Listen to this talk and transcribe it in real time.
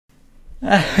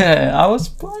I was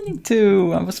planning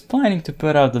to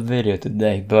put out the video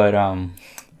today, but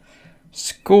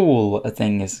school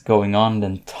thing is going on the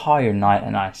entire night,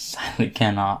 and I sadly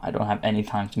cannot. I don't have any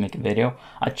time to make a video.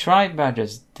 I tried, but I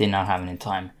just did not have any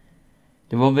time.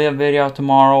 There will be a video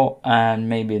tomorrow and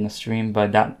maybe in a stream,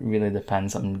 but that really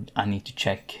depends. I need to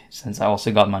check, since I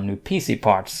also got my new PC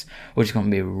parts, which is going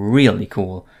to be really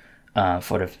cool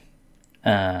for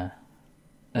the.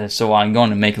 So I'm going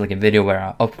to make like a video where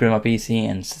I upgrade my PC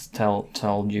and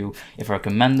tell you if I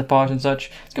recommend the parts and such.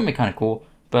 It's going to be kind of cool,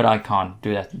 but I can't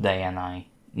do that today, and I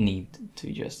need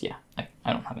to just, I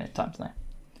don't have any time today.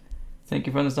 Thank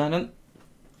you for understanding,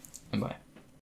 and bye.